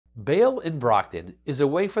Bail in Brockton is a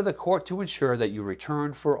way for the court to ensure that you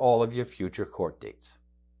return for all of your future court dates.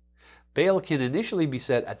 Bail can initially be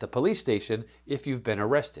set at the police station if you've been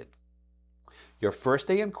arrested. Your first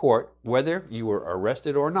day in court, whether you were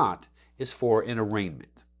arrested or not, is for an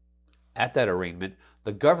arraignment. At that arraignment,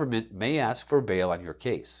 the government may ask for bail on your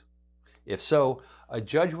case. If so, a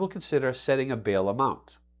judge will consider setting a bail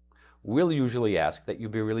amount. We'll usually ask that you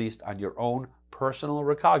be released on your own personal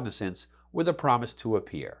recognizance with a promise to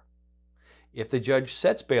appear. If the judge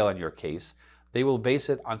sets bail on your case, they will base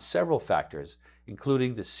it on several factors,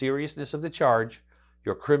 including the seriousness of the charge,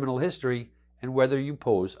 your criminal history, and whether you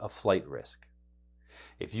pose a flight risk.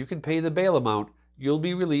 If you can pay the bail amount, you'll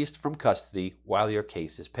be released from custody while your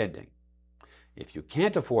case is pending. If you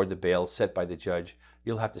can't afford the bail set by the judge,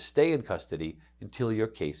 you'll have to stay in custody until your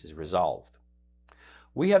case is resolved.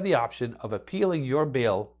 We have the option of appealing your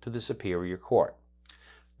bail to the Superior Court.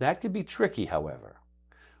 That can be tricky, however.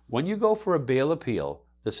 When you go for a bail appeal,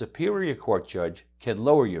 the Superior Court judge can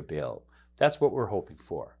lower your bail. That's what we're hoping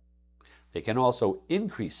for. They can also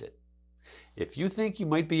increase it. If you think you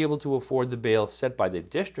might be able to afford the bail set by the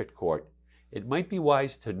District Court, it might be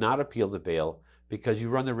wise to not appeal the bail because you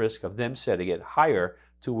run the risk of them setting it higher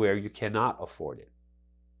to where you cannot afford it.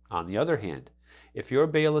 On the other hand, if your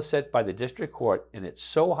bail is set by the District Court and it's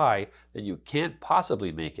so high that you can't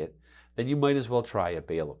possibly make it, then you might as well try a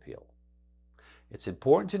bail appeal. It's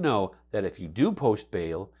important to know that if you do post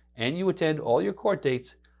bail and you attend all your court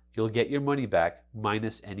dates, you'll get your money back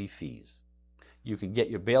minus any fees. You can get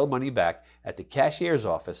your bail money back at the cashier's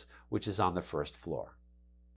office, which is on the first floor.